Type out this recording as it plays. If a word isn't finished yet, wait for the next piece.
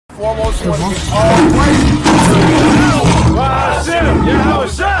foremost, want to give all praise to YAHAWASHI,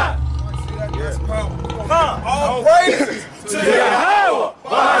 YAHAWASHI. All praise to YAHAWAH,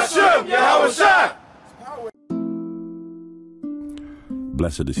 YAHAWASHI, YAHAWASHI.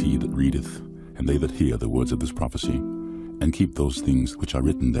 Blessed is he that readeth, and they that hear the words of this prophecy, and keep those things which are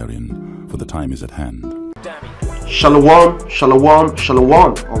written therein, for the time is at hand. Shalom, shalom,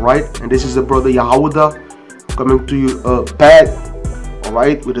 shalom. Alright, and this is the brother YAHAWAH coming to you back,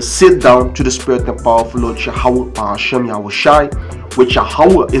 alright, with a sit down to the spirit and powerful Lord YAHAWAH, Hashem, YAHAWASHI, which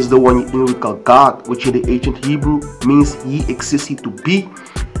YAHAWAH is the one we call God, which in the ancient Hebrew means He exists, He to be,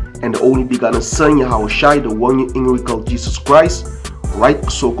 and the only begotten Son, YAHAWASHI, the one we call Jesus Christ. Right,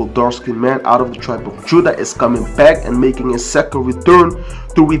 so-called dark-skinned man out of the tribe of Judah is coming back and making a second return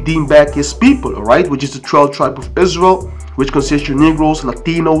to redeem back his people, alright, which is the 12th tribe of Israel, which consists of Negroes,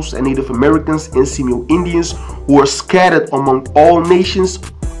 Latinos, and Native Americans and Seminole Indians who are scattered among all nations,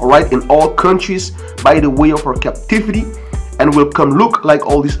 alright, in all countries by the way of our captivity, and will come look like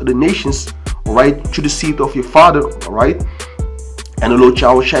all these other nations, alright, to the seed of your father, alright. And the Lord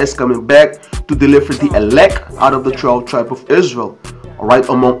YAHAWASHI is coming back to deliver the elect out of the 12th tribe of Israel, alright,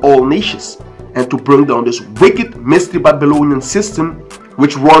 among all nations, and to bring down this wicked mystery Babylonian system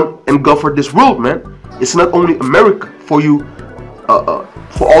which run and govern this world, man. It's not only America for you,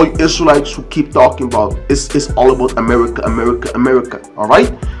 for all you Israelites who keep talking about, it's all about America, America, America, alright?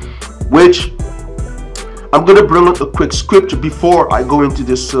 Which I'm gonna bring up a quick scripture before I go into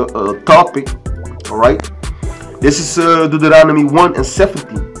this topic, alright? This is Deuteronomy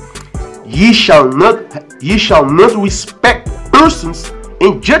 1:17. Ye shall not respect persons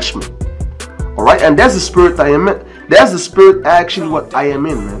in judgment. Alright, and that's the spirit I am in. That's the spirit actually what I am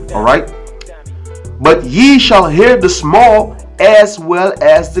in, man. Alright. But ye shall hear the small as well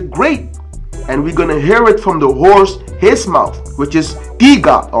as the great. And we're gonna hear it from the horse, his mouth, which is the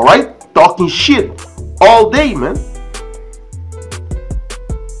God, alright? Talking shit all day, man.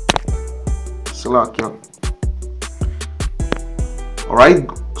 Salakia. Alright,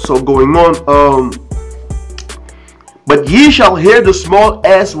 so going on, but ye shall hear the small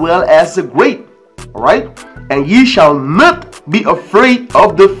as well as the great, alright, and ye shall not be afraid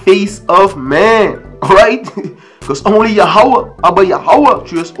of the face of man, alright, because only YAHAWAH, Abba YAHAWAH,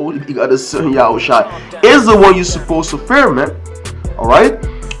 through his only begotten Son YAHAWASHI, is the one you're supposed to fear, man, alright,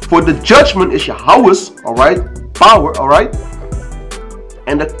 for the judgment is YAHAWAH's, alright, power, alright,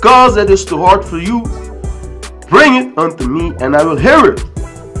 and the cause that is too hard for you, bring it unto me, and I will hear it.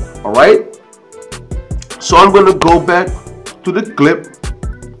 Alright? So I'm going to go back to the clip.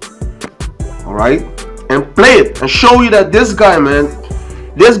 Alright? And play it. And show you that this guy, man.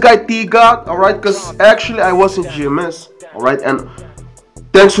 This guy T-God. Alright? Because actually I was in GMS. Alright? And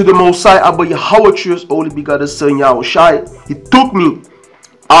thanks to the Most High, Abba YAHAWAH, only begotten Son YAHAWASHI, he took me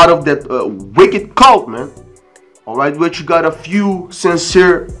out of that wicked cult, man. Alright? Which you got a few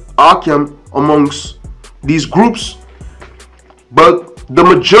sincere Akim amongst these groups, but the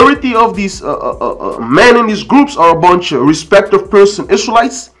majority of these men in these groups are a bunch of respective person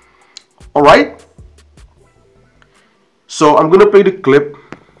Israelites. All right, so I'm gonna play the clip.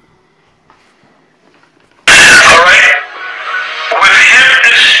 All right, with him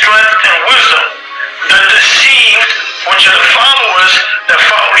is strength and wisdom that deceived, which are the followers that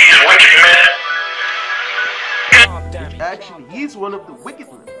follow these wicked men. Actually, he's one of the wicked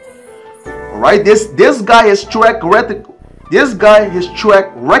men. Alright, this guy his track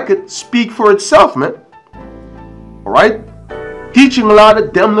record speak for itself, man. Alright, teaching a lot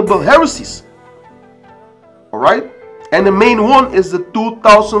of damnable heresies. Alright, and the main one is the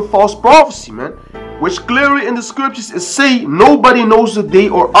 2000 false prophecy, man, which clearly in the scriptures is say nobody knows the day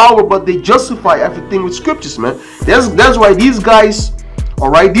or hour, but they justify everything with scriptures, man. That's why these guys,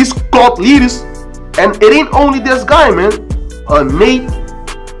 alright, these cult leaders, and it ain't only this guy, man, Nate,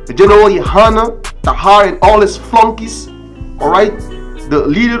 the General Yohana, Tahar, and all his flunkies, alright, the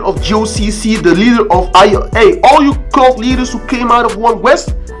leader of GOCC, the leader of hey, all you cult leaders who came out of One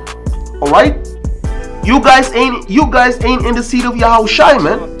West, alright, you guys ain't in the seat of YAHAWASHI,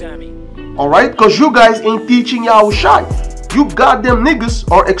 man, alright, because you guys ain't teaching YAHAWASHI. You goddamn niggas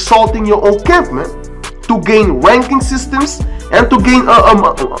are exalting your own camp, man, to gain ranking systems and to gain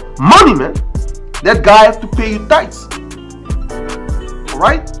money, man. That guy have to pay you tithes.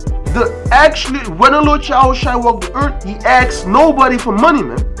 Alright? Actually, when the Lord YAHAWASHI walked the earth, he asked nobody for money,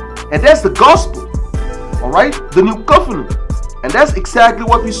 man. And that's the gospel. Alright? The new covenant. And that's exactly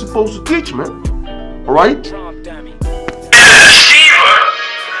what we're supposed to teach, man. Alright? The deceiver,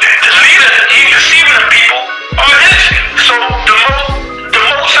 the leader, he's deceiving the people, are his. So the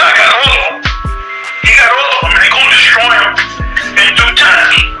Most High got all of them. He got all of them, and they're going to destroy them in due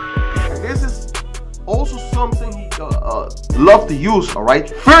time. love to use, all right?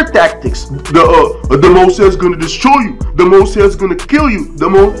 Fear tactics. The Most High is gonna destroy you. The Most High is gonna kill you.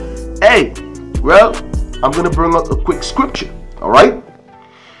 Hey, well, I'm gonna bring out a quick scripture, all right?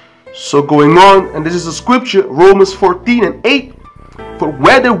 So going on, and this is a scripture, Romans 14:8. For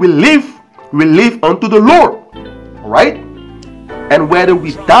whether we live unto the Lord, all right? And whether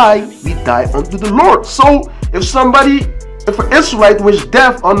we die unto the Lord. So if an Israelite wish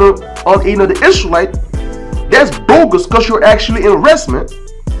death on another Israelite, that's bogus, because you're actually in rest, man.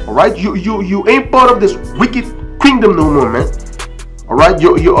 All right, you ain't part of this wicked kingdom no more, man. All right,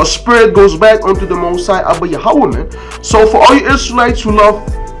 your spirit goes back unto the Most High, Abba Yahawah, man. So for all you Israelites who love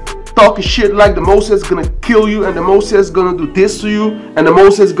talking shit like the Most High is gonna kill you, and the Most High is gonna do this to you, and the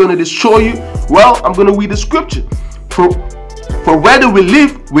Most High is gonna destroy you, well, I'm gonna read the scripture. For whether we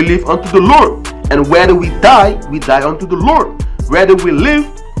live unto the Lord, and whether we die unto the Lord. Whether we live,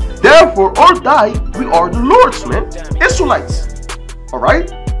 therefore, or die, we are the Lord's, man. Israelites, all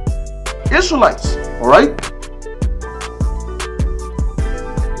right? Israelites, all right?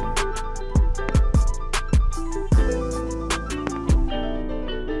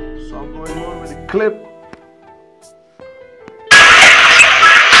 So I'm going on with the clip.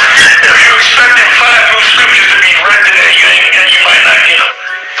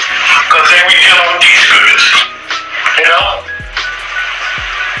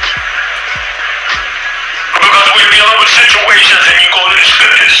 Situations, and you go to the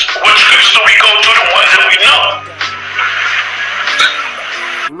scriptures. What scriptures do we go to? The ones that we know.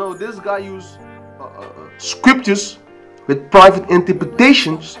 No, this guy used scriptures with private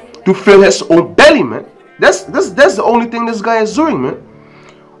interpretations to fill his own belly, man. That's the only thing this guy is doing, man.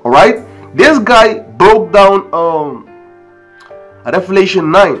 All right, this guy broke down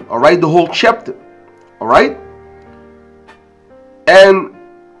Revelation 9, all right, the whole chapter, all right, and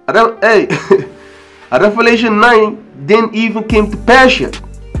Revelation 9 didn't even came to pass yet.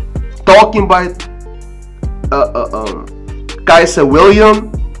 Talking about Kaiser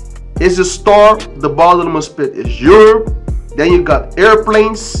William is a star, the bottomless pit is Europe. Then you got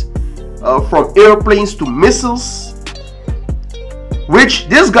airplanes, from airplanes to missiles, which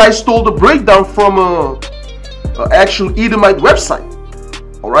this guy stole the breakdown from a actual Edomite website.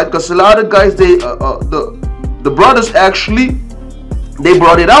 All right, because a lot of guys, the brothers actually, they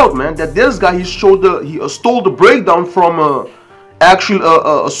brought it out, man, that this guy he stole the breakdown from a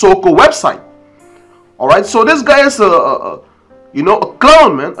so-called website. All right, so this guy is a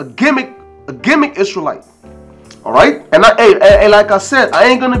clown, man, a gimmick Israelite. All right, and like I said, I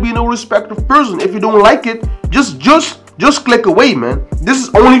ain't gonna be no respectful person. If you don't like it, just click away, man. This is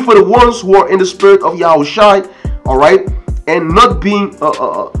only for the ones who are in the spirit of Yahawashi, all right, and not being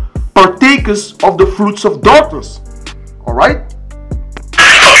partakers of the fruits of darkness. All right.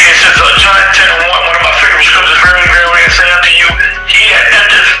 Okay, since John 10:1, one of my favorite scriptures, very, very, very, say unto you, he that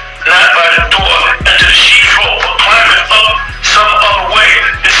enters not by the door into the sheepfold, but climbeth up some other way,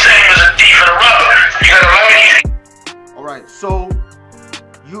 the same as a thief and a robber. You gotta lie. All right, so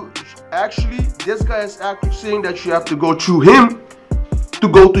this guy is actually saying that you have to go through him to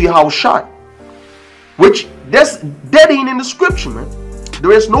go to Yahawashi, which that ain't in the scripture, man.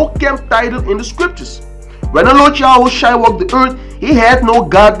 There is no camp title in the scriptures. When the Lord Yahawashi walked the earth, he had no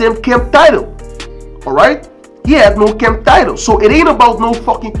goddamn camp title. All right, he had no camp title. So it ain't about no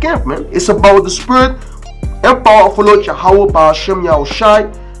fucking camp, man. It's about the spirit and power of the Lord Yahawah by SHAM Yahawashi,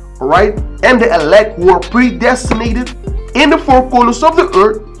 all right, and the elect who are predestinated in the four corners of the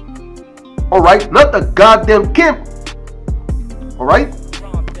earth. All right, not a goddamn camp. All right.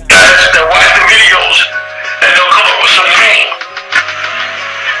 They watch the videos and they'll come up with some name,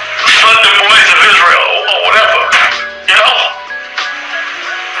 Thunder Boys of Israel or whatever, you know.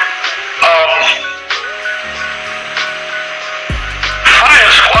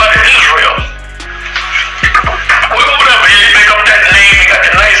 Fire Squad in Israel. Whatever, they make up that name. They got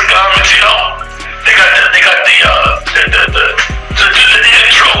the nice garments, you know. They got the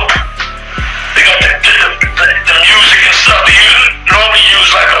intro. They got the music and stuff. They normally use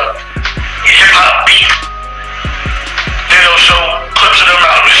like a hip-hop beat. Then they'll show clips of them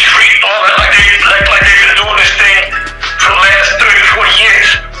out in the street, all that, like they've been doing this thing for the last 30, 40 years.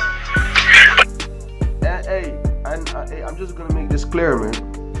 I'm just gonna make this clear, man.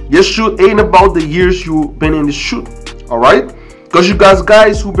 Your shoot ain't about the years you've been in the shoot, all right? Because you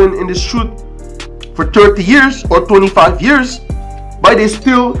guys who've been in the shoot for 30 years or 25 years, but they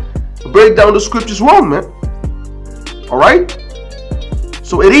still break down the scriptures wrong, man. All right,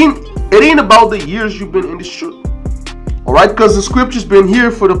 so it ain't about the years you've been in the shoot, all right, because the scriptures been here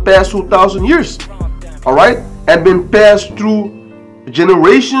for the past 2,000 years, all right, and been passed through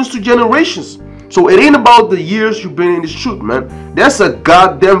generations to generations. So it ain't about the years you've been in the truth, man. That's a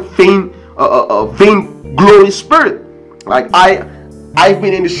goddamn vain glory spirit. Like I've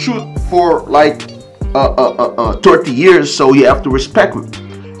been in the truth for like 30 years, so you have to respect me.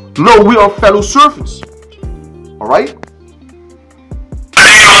 No, we are fellow servants. Alright? You're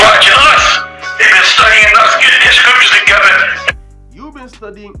watching us. They've been studying us, getting their scriptures together. You've been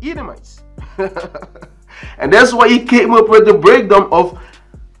studying Edomites. And that's why he came up with the breakdown of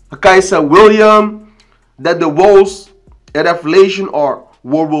Kaiser William, that the wars at Revelation are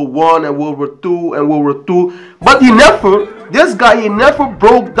World War I and World War II and World War II. But he never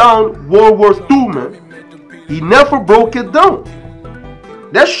broke down World War II, man. He never broke it down.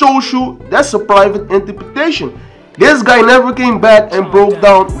 That shows you that's a private interpretation. This guy never came back and broke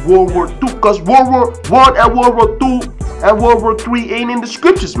down World War II, because World War I and World War II and World War III ain't in the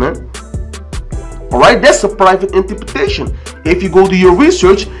scriptures, man. Alright, that's a private interpretation. If you go do your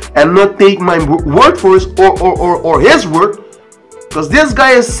research and not take my word for it or his word, because this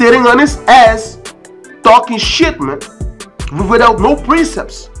guy is sitting on his ass talking shit, man, without no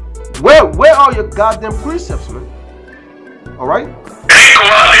precepts. Where are your goddamn precepts, man? Alright? They go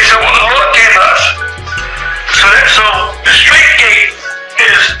out, they say, well, the Lord gave us. So the straight gate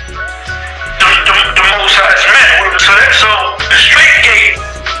is the Most High's men. So the straight gate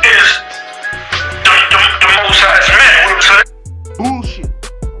is the Most High's men. Bullshit.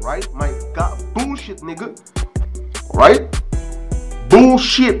 Alright? My God, bullshit, nigga. Alright?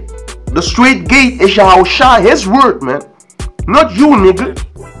 Bullshit. The straight gate is YAHAWASHI, his word, man. Not you, nigga.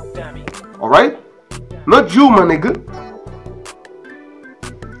 Alright? Not you, my nigga.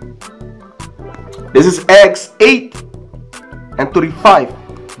 This is Acts 8:35.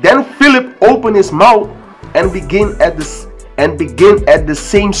 Then Philip opened his mouth and began at the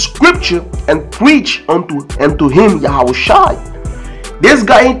same scripture and preached unto him YAHAWASHI. This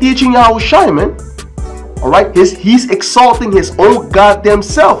guy ain't teaching YAHAWASHI, man. Alright, he's exalting his own goddamn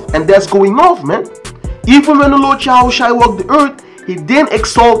self, and that's going off, man. Even when the Lord YAHAWASHI walked the earth, he didn't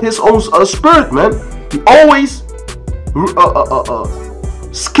exalt his own spirit, man. He always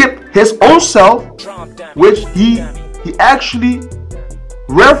skipped his own self, which he actually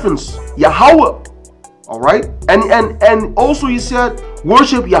referenced Yahweh. Alright, and also he said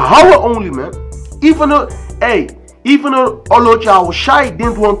worship Yahweh only, man. Even though our Lord YAHAWASHI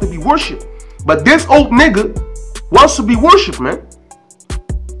didn't want to be worshipped, but this old nigga wants to be worshipped, man.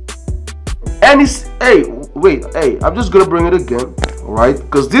 And he's I'm just gonna bring it again, alright?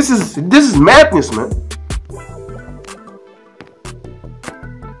 Because this is madness, man.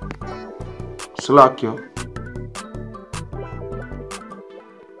 Salakia.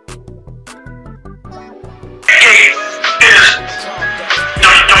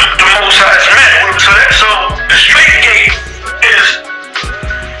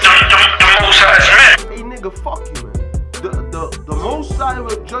 Hey nigga, fuck you, man. The Most High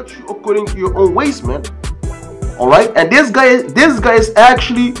will judge you according to your own ways, man. Alright? And this guy is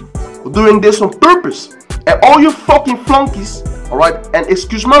actually doing this on purpose. And all you fucking flunkies, alright, and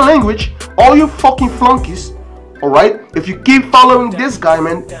excuse my language, all you fucking flunkies, alright, if you keep following this guy,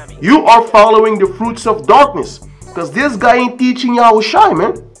 man, you are following the fruits of darkness. Because this guy ain't teaching YAHAWASHI,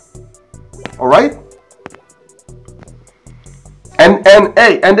 man. Alright? And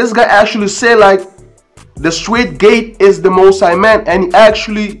this guy actually say like the straight gate is the Most High man, and he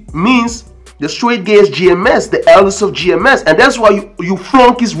actually means the straight gate is GMS, the elders of GMS, and that's why you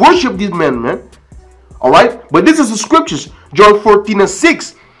flunkies worship these men, man. Alright? But this is the scriptures. John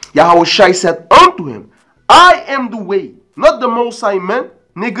 14:6. YAHAWASHI said unto him, I am the way, not the Most High man,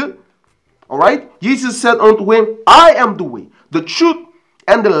 nigga. Alright? Jesus said unto him, I am the way, the truth,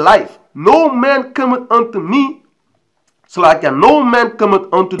 and the life. No man cometh unto me, so like no man cometh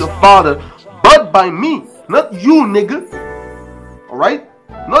unto the Father, but by me. Not you, nigga. Alright?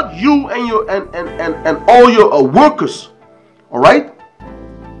 Not you and your and all your workers. Alright?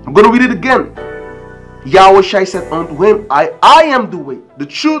 I'm gonna read it again. YAHAWASHI said unto him, I am the way, the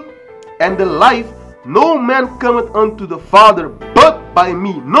truth, and the life. No man cometh unto the Father but by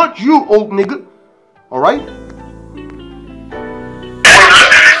me. Not you, old nigga. Alright? You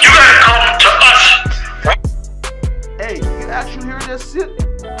gotta come to us. Hey, you actually hear that shit?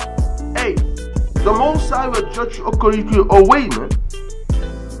 Hey, the Most High will judge you according to your way, man.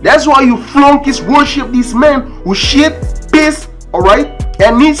 That's why you flunkies worship these men who shit, piss, alright,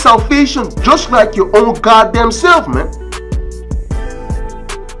 and need salvation just like your own goddamn self, man.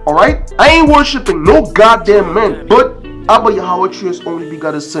 Alright? I ain't worshiping no goddamn man, but Abba Yahweh is only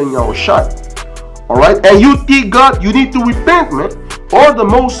begotten son YAHAWASHI. Alright? And you think God, you need to repent, man, or the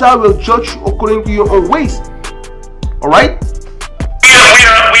Most High will judge you according to your own ways. Alright?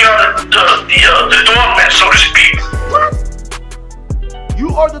 We are the doormat, so to speak. What? You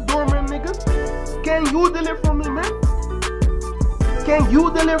are the doorman, nigga? Can you deliver me, man? Can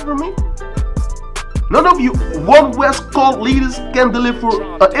you deliver me? None of you One West cult leaders can deliver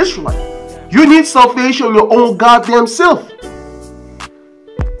an Israelite. You need salvation on your own goddamn self.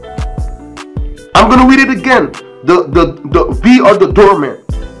 I'm gonna read it again. We are the doorman.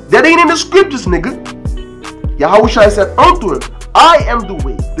 That ain't in the scriptures, nigga. YAHAWASHI said unto him, I am the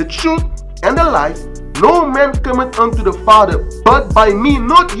way, the truth, and the life. No man cometh unto the Father but by me.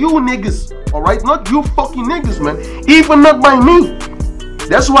 Not you niggas. Alright? Not you fucking niggas, man. Even not by me.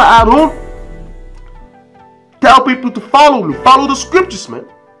 That's why I don't tell people to follow me. Follow the scriptures, man.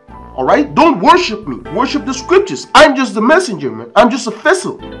 Alright? Don't worship me. Worship the scriptures. I'm just the messenger, man. I'm just a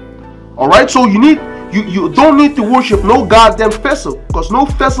vessel. Alright? So you don't need to worship no goddamn vessel, because no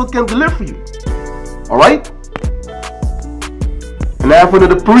vessel can deliver you. Alright? And after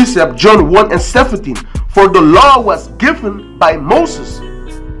the precept, John 1:17, for the law was given by Moses,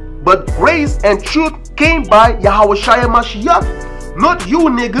 but grace and truth came by YAHAWASHI Mashiach. Not you,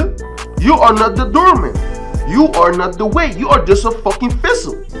 nigga. You are not the doorman. You are not the way. You are just a fucking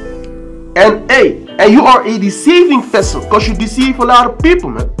vessel. And hey, and you are a deceiving vessel, because you deceive a lot of people,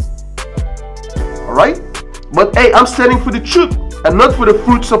 man. Alright? But hey, I'm standing for the truth and not for the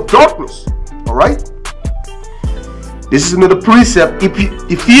fruits of darkness. Alright? This is another precept,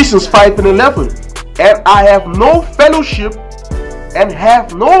 Ephesians 5:11. And I have no fellowship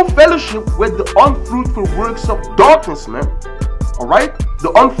with the unfruitful works of darkness, man. Alright?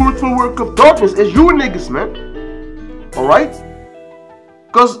 The unfruitful work of darkness is you niggas, man. Alright?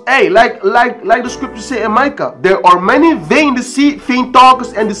 Because, hey, like the scripture say in Micah, there are many vain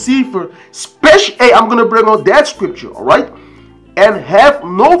talkers and deceivers. Especially, hey, I'm going to bring out that scripture, alright? And have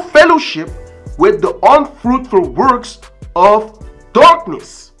no fellowship with the unfruitful works of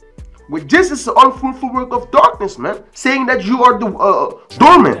darkness. Which this is the unfruitful work of darkness, man. Saying that you are the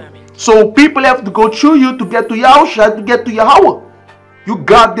doorman. So people have to go through you to get to Yahushua, to get to Yahawah. You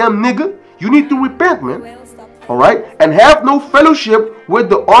goddamn nigga. You need to repent, man. Alright? And have no fellowship with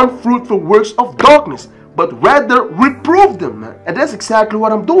the unfruitful works of darkness, but rather reprove them, man. And that's exactly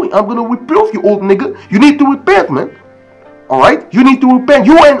what I'm doing. I'm gonna reprove you, old nigga. You need to repent, man. Alright? You need to repent.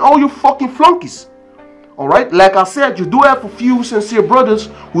 You and all your fucking flunkies. Alright? Like I said, you do have a few sincere brothers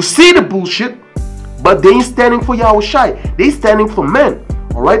who see the bullshit, but they ain't standing for YAHAWASHI. They standing for men.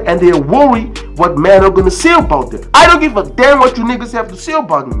 Alright? And they're worried what men are gonna say about them. I don't give a damn what you niggas have to say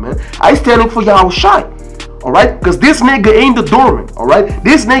about me, man. I standing for YAHAWASHI. Alright? Because this nigga ain't the doorman. Alright?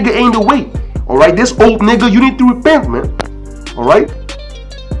 This nigga ain't the way. Alright? This old nigga, you need to repent, man. Alright?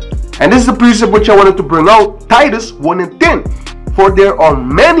 And this is the precept which I wanted to bring out. Titus 1:10. For there are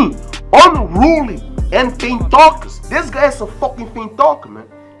many unruly and faint talkers. This guy is a fucking faint talker, man.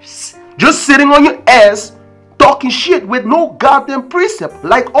 Just sitting on your ass, talking shit with no goddamn precept,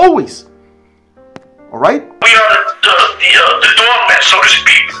 like always. Alright? We are the doormat, so to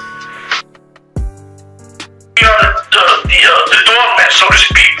speak. We are the doormat, so to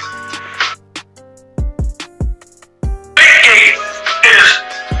speak. Big gate is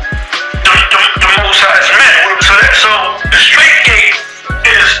the Most High's man. So the straight gate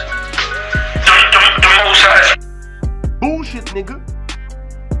is the Most High's. Bullshit, nigga.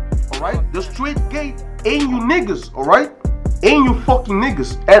 Alright? The straight gate ain't you niggas, alright? Ain't you fucking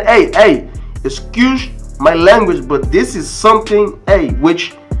niggas. And hey, excuse my language, but this is something,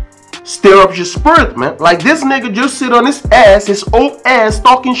 which stir up your spirit, man. Like this nigga just sit on his ass, his old ass,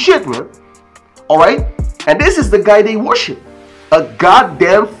 talking shit, man. Alright? And this is the guy they worship. A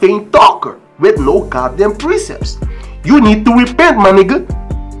goddamn faint talker with no goddamn precepts. You need to repent, my nigga.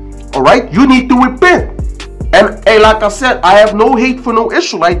 Alright? You need to repent. And hey, like I said, I have no hate for no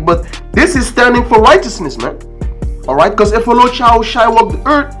Israelite, but this is standing for righteousness, man. Alright? Because if a Lord YAHAWASHI walked the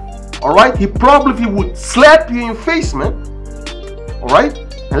earth, alright, he probably would slap you in your face, man. Alright?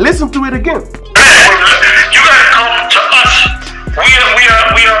 And listen to it again. You gotta come to us. We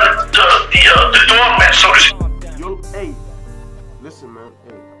are the doormat, so to speak. Yo, hey, listen, man.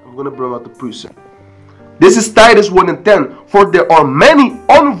 Hey, I'm gonna bring out the precept. This is Titus 1:10. For there are many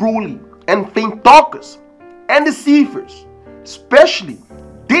unruly and faint talkers and deceivers, especially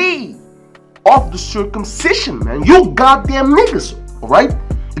they of the circumcision, man. You goddamn niggas, alright?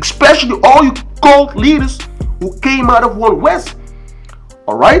 Especially all you cult leaders who came out of One West,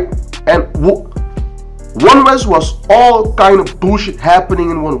 alright? And One West was all kind of bullshit happening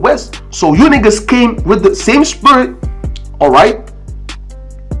in One West. So you niggas came with the same spirit, alright?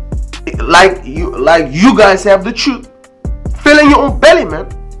 Like you guys have the truth. Fill in your own belly, man.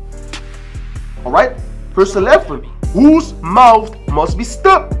 Alright? Verse 11. Whose mouth must be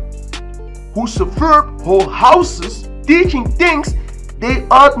stopped. who subvert whole houses, teaching things they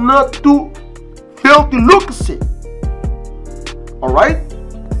ought not to filthy lucracy. Alright?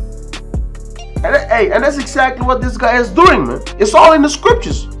 And that's exactly what this guy is doing, man. It's all in the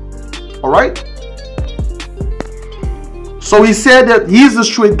scriptures. Alright? So he said that he's the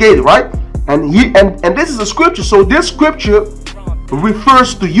straight gate, right? And this is a scripture. So this scripture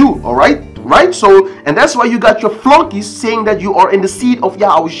refers to you, alright? Right? So, and that's why you got your flunkies saying that you are in the seed of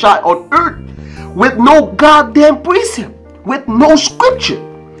YAHAWASHI on earth with no goddamn precept, with no scripture.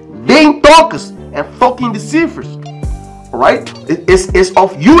 Vain talkers and fucking deceivers. Alright? It's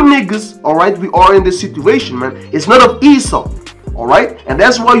of you niggas, alright? We are in this situation, man. It's not of Esau. Alright? And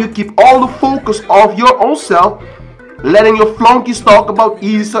that's why you keep all the focus of your own self, letting your flunkies talk about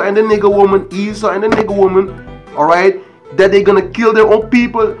Esau and the nigger woman, Esau and the nigger woman, alright? That they're gonna kill their own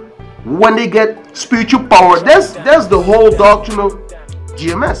people when they get spiritual power. That's the whole doctrine of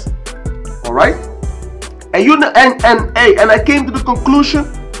GMS. Alright? And I came to the conclusion,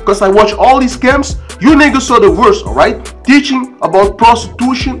 because I watched all these camps, you niggas are the worst, alright? Teaching about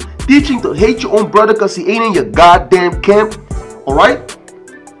prostitution, teaching to hate your own brother because he ain't in your goddamn camp, alright?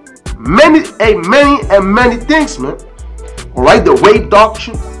 Many things, man. Alright, the rape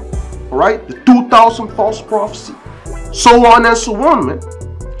doctrine, alright, the 2000 false prophecy, so on and so on, man.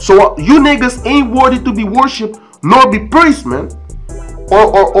 So you niggas ain't worthy to be worshipped nor be praised, man,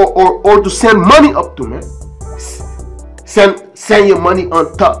 or to send money up to, man. Send your money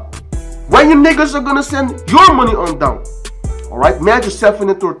on top. When you niggas are gonna send your money on down? Alright, Matthew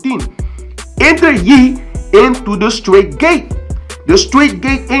 7:13. Enter ye into the straight gate. The straight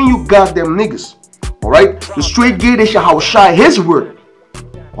gate ain't you goddamn niggas. Alright, the straight gate is YAHAWASHI, his word.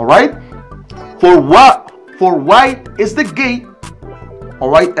 Alright, for wide is the gate,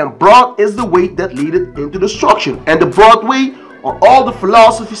 alright, and broad is the way that leadeth into destruction. And the broad way are all the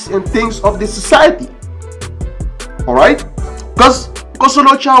philosophies and things of this society. Alright, because the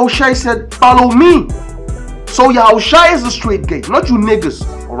Lord YAHAWASHI said, follow me. So YAHAWASHI is the straight gate, not you niggas.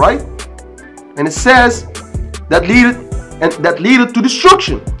 Alright, and it says that leadeth to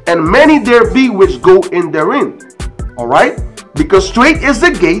destruction, and many there be which go in therein. Alright? Because straight is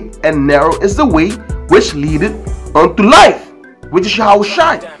the gate, and narrow is the way which leadeth unto life, which is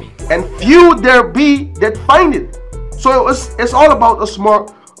YAHAWASHI, and few there be that find it. So it's all about a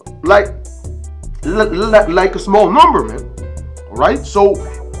small, like a small number, man. Alright? So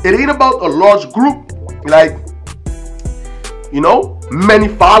it ain't about a large group, like, you know, many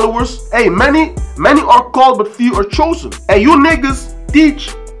followers. Hey, many are called but few are chosen. And you niggas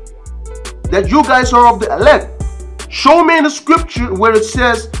teach that you guys are of the elect. Show me in the scripture where it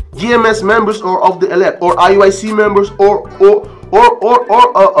says GMS members are of the elect, or IUIC members, or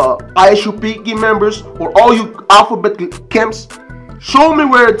ISUPK members, or all you alphabet camps. Show me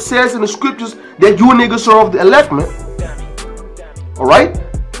where it says in the scriptures that you niggas are of the elect, man. Alright?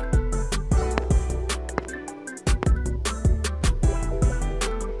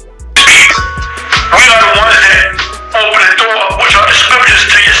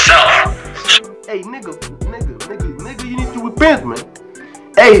 Hey, nigga, you need to repent, man.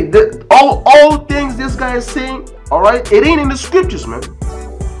 Hey, all things this guy is saying, alright, it ain't in the scriptures, man.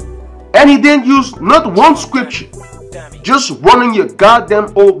 And he didn't use not one scripture, just running your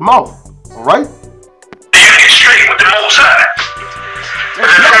goddamn old mouth, alright? You get straight with the Most High.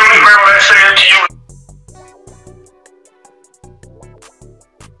 Remember what I said to you.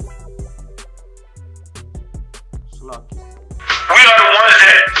 We are the ones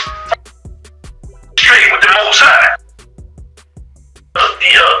that straight with the Most High,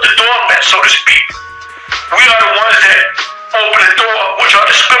 the doormat, so to speak. We are the ones that open the door, which are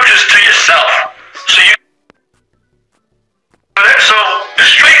the scriptures, to yourself. So the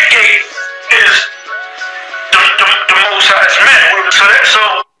straight gate is the Most High's men.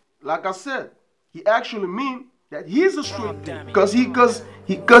 Like I said, he actually mean that he's a straight gate, because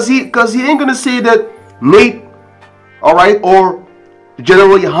he ain't gonna say that Nate, all right, or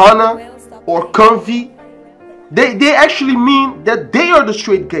General Yohana or Comfy, they actually mean that they are the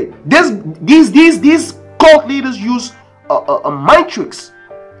straight gate. These cult leaders use a mind tricks,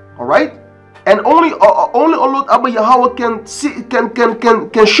 all right, and only Allah Abba Yahweh can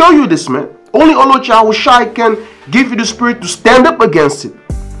show you this, man. Only Allah YAHAWASHI can give you the spirit to stand up against it,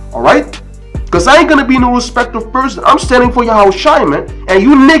 all right? Because I ain't gonna be no respectful person. I'm standing for YAHAWASHI, man, and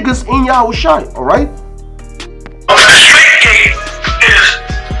you niggas ain't YAHAWASHI, all right? The straight gate is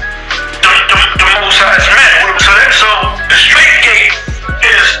the Most High's men. So the straight gate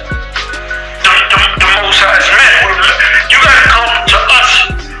is the Most High's men. You gotta come to us.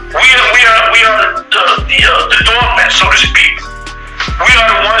 We are the doormat, so to speak. We are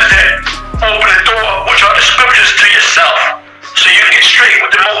the ones that open the door, which are the scriptures, to yourself, so you can get straight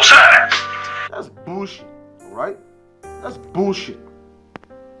with the Most High. That's bullshit, alright? That's bullshit.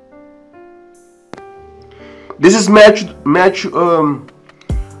 This is Matthew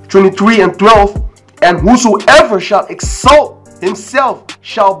 23 and 12. And whosoever shall exalt himself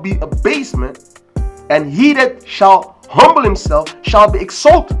shall be abasement, and he that shall humble himself shall be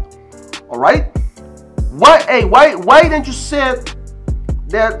exalted. Alright? Why didn't you say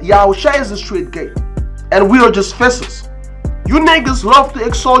that Yahawashi is the straight gate and we are just vessels? You niggas love to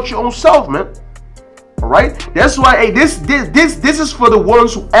exalt your own self, man. Alright? That's why this is for the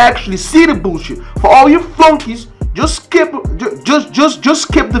ones who actually see the bullshit. For all you flunkies, just skip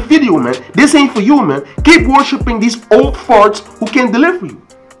the video, man. This ain't for you, man. Keep worshiping these old farts who can deliver you.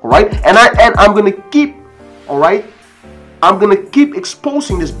 Alright? And I'm gonna keep, alright? I'm gonna keep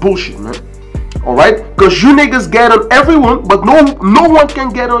exposing this bullshit, man. Alright? Because you niggas get on everyone, but no one can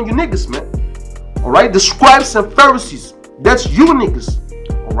get on you niggas, man. Alright? The scribes and Pharisees, that's you niggas.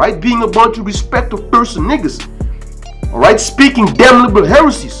 Alright? Being a bunch of respectable person niggas. Alright? Speaking damnable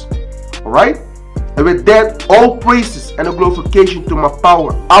heresies. Alright? And with that, all praises and a glorification to my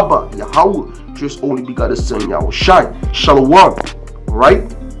power, Abba, Yahawah, just only begotten Son, YAHAWASHI. Shalom.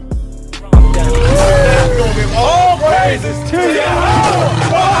 Alright? All praises to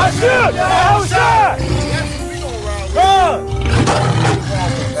Yahawah! Yahawah!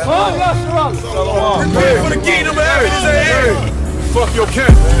 For the kingdom of heaven is at hand. Fuck your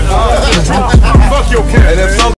cat. Fuck your cat.